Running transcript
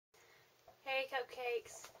Hey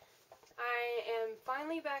cupcakes! I am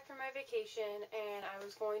finally back from my vacation and I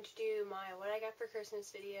was going to do my what I got for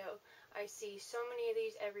Christmas video. I see so many of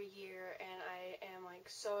these every year and I am like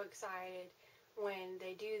so excited when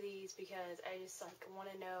they do these because I just like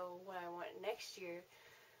want to know what I want next year.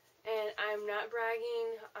 And I'm not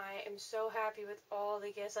bragging, I am so happy with all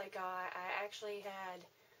the gifts I got. I actually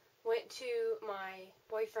went to my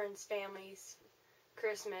boyfriend's family's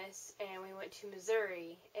Christmas and we went to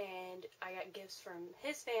Missouri and I got gifts from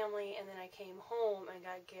his family, and then I came home and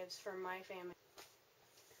got gifts from my family.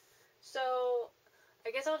 So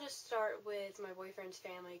I guess I'll just start with my boyfriend's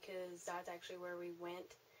family because that's actually where we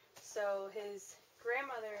went. So his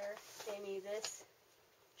grandmother gave me this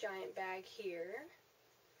giant bag here,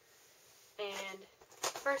 and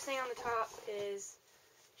first thing on the top is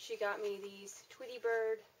she got me these Tweety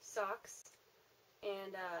Bird socks,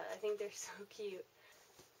 and I think they're so cute.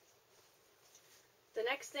 The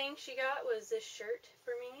next thing she got was this shirt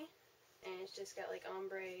for me, and it's just got like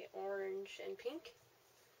ombre orange and pink.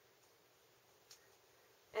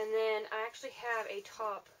 And then I actually have a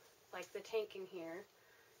top like the tank in here,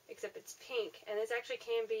 except it's pink, and this actually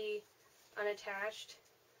can be unattached,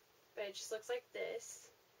 but it just looks like this,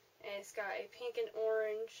 and it's got a pink and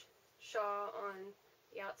orange shawl on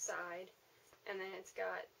the outside, and then it's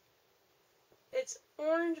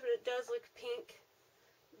orange, but it does look pink.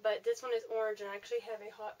 But this one is orange, and I actually have a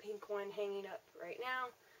hot pink one hanging up right now.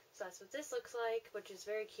 So that's what this looks like, which is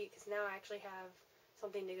very cute because now I actually have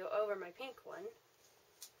something to go over my pink one.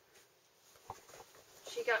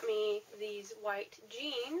 She got me these white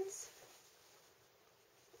jeans,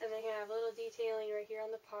 and they have little detailing right here on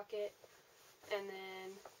the pocket, and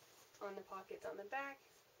then on the pockets on the back.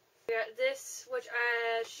 We got this, which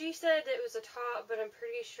she said it was a top, but I'm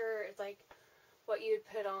pretty sure it's like what you'd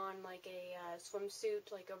put on like a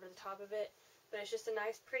swimsuit like over the top of it, but it's just a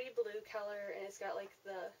nice pretty blue color, and it's got like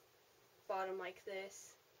the bottom like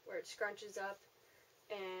this where it scrunches up,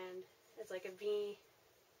 and it's like a V,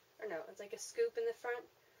 or no, it's like a scoop in the front.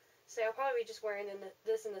 So I'll probably be just wearing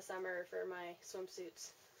this in the summer for my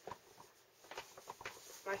swimsuits.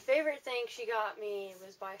 My favorite thing she got me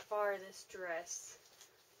was by far this dress.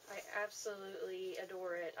 I absolutely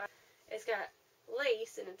adore it. It's got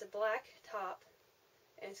lace, and it's a black top,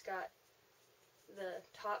 and it's got the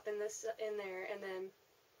top in there, and then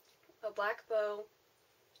a black bow,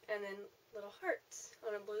 and then little hearts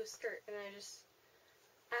on a blue skirt, and I just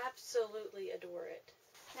absolutely adore it.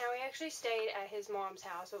 Now, we actually stayed at his mom's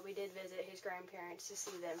house, but we did visit his grandparents to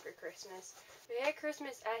see them for Christmas. We had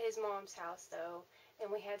Christmas at his mom's house, though,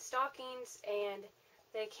 and we had stockings, and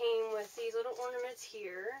they came with these little ornaments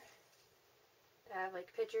here that have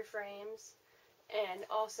like picture frames, and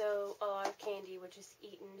also a lot of candy, which is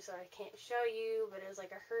eaten, so I can't show you, but it was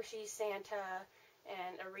like a Hershey's Santa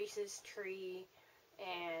and a Reese's tree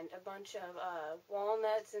and a bunch of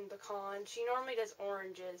walnuts and pecans. She normally does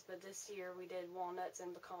oranges, but this year we did walnuts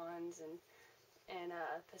and pecans and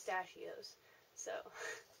pistachios. So,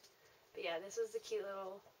 but yeah, this was the cute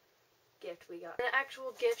little gift we got. The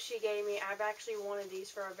actual gift she gave me, I've actually wanted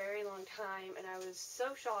these for a very long time, and I was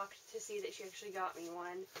so shocked to see that she actually got me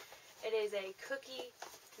one. It is a cookie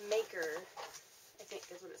maker, I think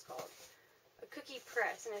is what it's called. A cookie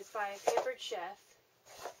press, and it's by a Pampered Chef.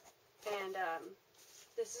 And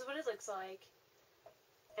this is what it looks like.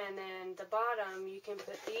 And then the bottom, you can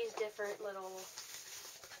put these different little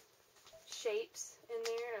shapes in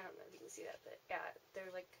there. I don't know if you can see that, but yeah,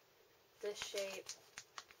 there's like this shape,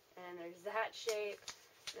 and there's that shape,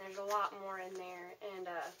 and there's a lot more in there. And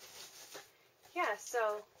yeah,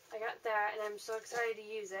 so I got that, and I'm so excited to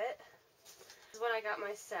use it. This is what I got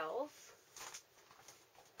myself.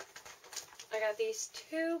 I got these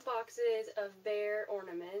 2 boxes of bear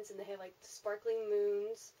ornaments, and they have like sparkling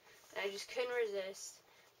moons, and I just couldn't resist.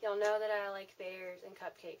 Y'all know that I like bears and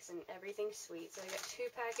cupcakes and everything sweet, so I got 2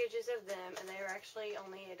 packages of them, and they were actually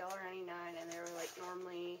only $1.99, and they were like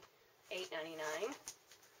normally $8.99.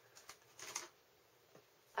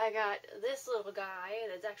 I got this little guy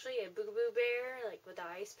that's actually a Boo-Boo bear, like with the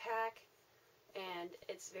ice pack, and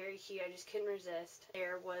it's very cute. I just couldn't resist.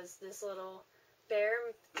 There was this little bear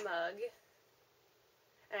mug,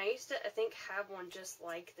 and I used to, I think, have one just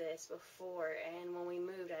like this before, and when we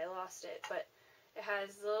moved I lost it, but it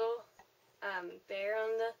has the little bear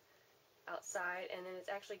on the outside, and then it's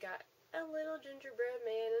actually got a little gingerbread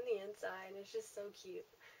man on the inside, and it's just so cute.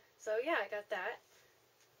 So yeah, I got that.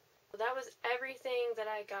 So that was everything that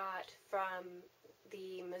I got from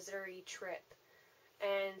the Missouri trip.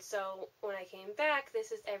 And so when I came back,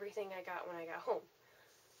 this is everything I got when I got home.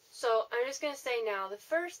 So I'm just going to say now, the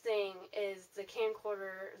first thing is the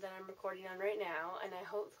camcorder that I'm recording on right now, and I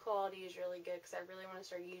hope the quality is really good because I really want to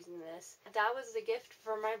start using this. That was the gift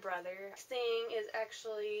from my brother. Next thing is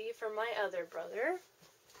actually from my other brother.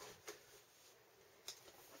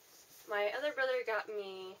 My other brother got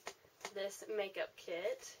me this makeup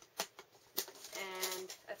kit,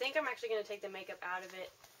 and I think I'm actually going to take the makeup out of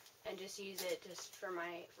it and just use it just for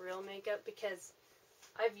my real makeup, because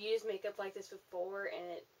I've used makeup like this before and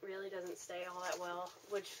it really doesn't stay all that well,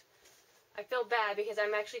 which I feel bad because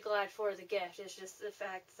I'm actually glad for the gift. It's just the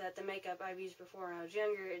fact that the makeup I've used before when I was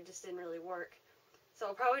younger, it just didn't really work. So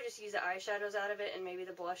I'll probably just use the eyeshadows out of it and maybe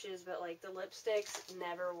the blushes, but like the lipsticks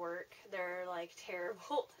never work. They're like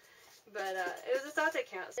terrible. But it was a thought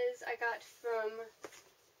that counts. I got from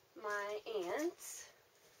my aunt.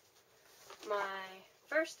 My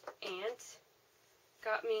first aunt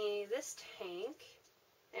got me this tank.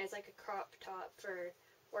 And it's like a crop top for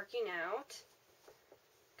working out.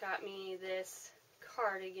 Got me this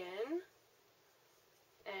cardigan.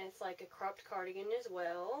 And it's like a cropped cardigan as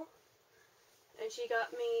well. And she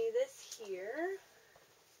got me this here.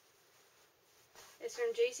 It's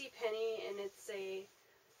from JCPenney, and it's a,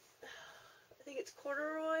 I think it's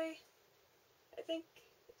corduroy, I think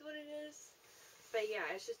is what it is. But yeah,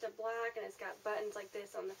 it's just a black, and it's got buttons like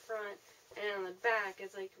this on the front, and on the back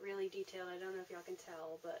it's like really detailed. I don't know if y'all can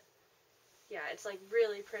tell, but yeah, it's like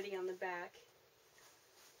really pretty on the back.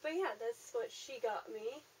 But yeah, that's what she got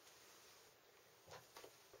me.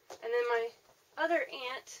 And then my other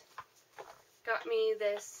aunt got me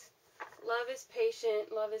this Love is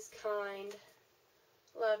Patient, Love is Kind,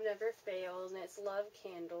 Love Never Fails, and it's love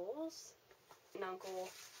candles. An uncle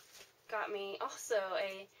got me also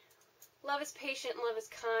a Love is Patient, Love is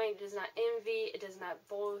Kind, it does not envy, it does not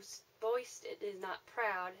boast, it is not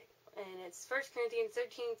proud, and it's 1 Corinthians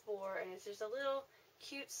 13:4, and it's just a little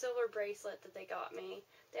cute silver bracelet that they got me.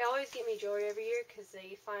 They always get me jewelry every year because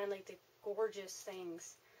they find like the gorgeous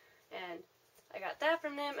things, and I got that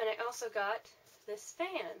from them, and I also got this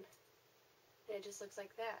fan, and it just looks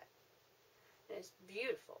like that, and it's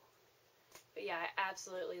beautiful. But yeah, I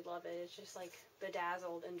absolutely love it. It's just like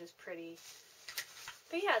bedazzled and just pretty.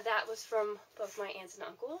 But yeah, that was from both my aunts and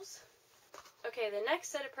uncles. Okay, the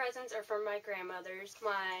next set of presents are from my grandmothers.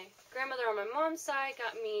 My grandmother on my mom's side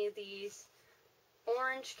got me these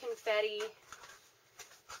orange confetti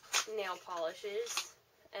nail polishes.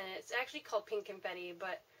 And it's actually called pink confetti,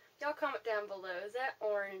 but y'all comment down below, is that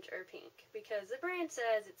orange or pink? Because the brand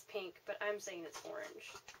says it's pink, but I'm saying it's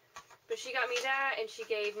orange. But she got me that, and she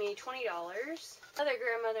gave me $20. Other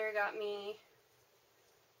grandmother got me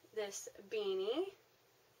this beanie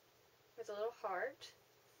with a little heart.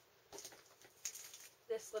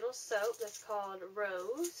 This little soap that's called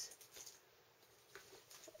Rose.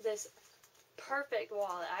 This perfect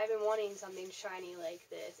wallet. I've been wanting something shiny like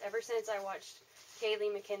this ever since I watched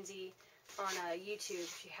Kaylee McKenzie on YouTube.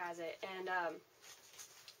 She has it, and I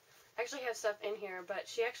actually have stuff in here, but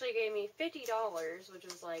she actually gave me $50, which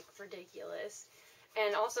was like ridiculous.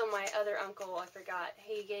 And also my other uncle, I forgot,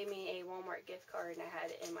 he gave me a Walmart gift card, and I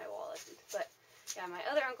had it in my wallet. But yeah, my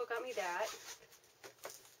other uncle got me that.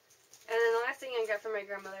 And then the last thing I got from my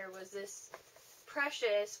grandmother was this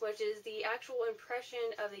Precious, which is the actual impression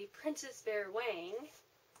of the Princess Vera Wang.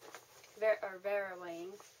 Vera Wang.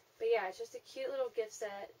 But yeah, it's just a cute little gift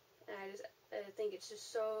set, and I think it's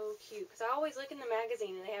just so cute, because I always look in the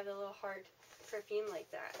magazine and they have the little heart perfume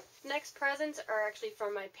like that. Next presents are actually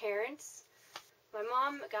from my parents. My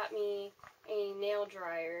mom got me a nail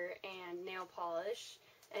dryer and nail polish,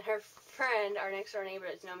 and her friend, our next door neighbor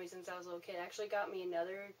that's known me since I was a little kid, actually got me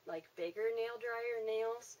another like bigger nail dryer,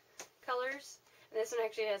 nails colors, and this one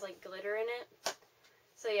actually has like glitter in it.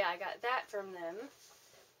 So yeah, I got that from them.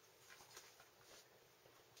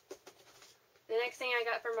 The next thing I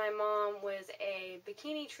got from my mom was a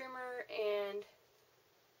bikini trimmer and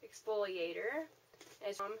exfoliator.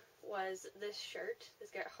 And mom was this shirt.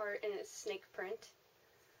 It's got heart and it's snake print.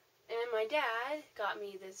 And my dad got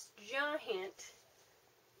me this giant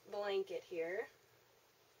blanket here.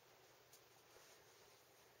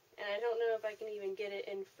 And I don't know if I can even get it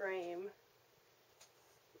in frame,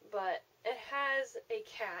 but it has a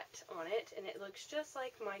cat on it, and it looks just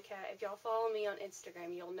like my cat. If y'all follow me on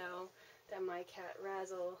Instagram, you'll know that my cat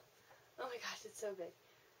Razzle, oh my gosh, it's so big,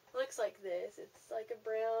 looks like this. It's like a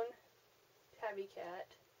brown tabby cat.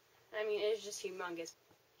 I mean, it's just humongous.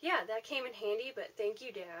 Yeah, that came in handy, but thank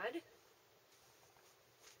you, Dad.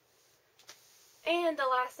 And the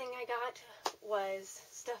last thing I got was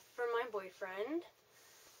stuff from my boyfriend.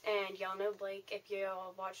 And y'all know Blake. If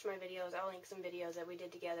y'all watched my videos, I'll link some videos that we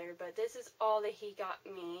did together. But this is all that he got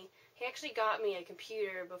me. He actually got me a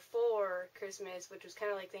computer before Christmas, which was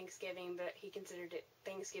kind of like Thanksgiving, but he considered it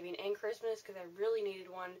Thanksgiving and Christmas because I really needed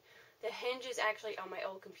one. The hinges actually on my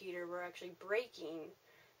old computer were actually breaking,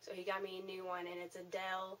 so he got me a new one, and it's a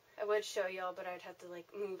Dell. I would show y'all, but I'd have to like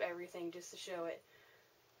move everything just to show it.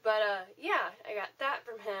 But yeah, I got that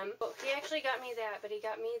from him. Well, he actually got me that, but he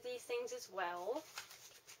got me these things as well.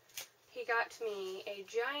 He got me a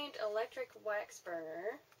giant electric wax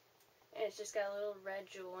burner. And it's just got a little red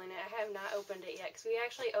jewel in it. I have not opened it yet because we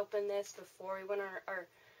actually opened this before we went on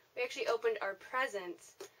we actually opened our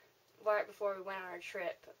presents right before we went on our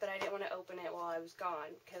trip, but I didn't want to open it while I was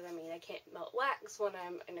gone because, I mean, I can't melt wax when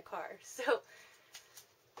I'm in a car. So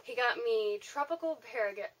he got me Tropical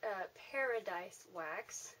Paradise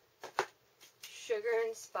Wax, Sugar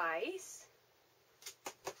and Spice,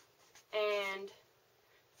 and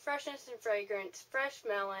Freshness and Fragrance, Fresh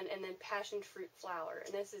Melon, and then Passion Fruit Flower.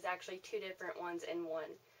 And this is actually two different ones in one.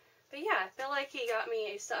 But yeah, I feel like he got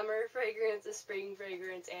me a summer fragrance, a spring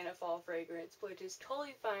fragrance, and a fall fragrance, which is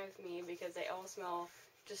totally fine with me because they all smell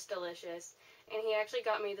just delicious. And he actually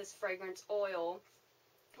got me this fragrance oil,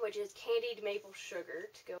 which is candied maple sugar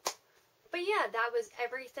to go. But yeah, that was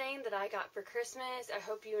everything that I got for Christmas. I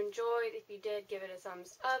hope you enjoyed. If you did, give it a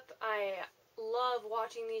thumbs up. I love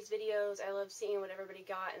watching these videos. I love seeing what everybody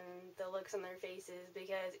got and the looks on their faces,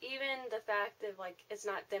 because even the fact of like it's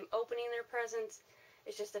not them opening their presents,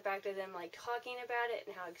 it's just the fact of them like talking about it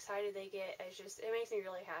and how excited they get. It makes me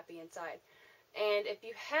really happy inside. And if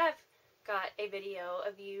you have got a video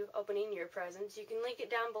of you opening your presents, you can link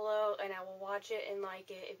it down below and I will watch it and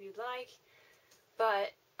like it if you'd like.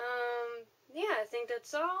 But yeah, I think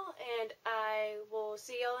that's all, and I will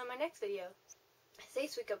see y'all in my next video. Stay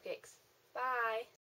sweet, cupcakes. Bye.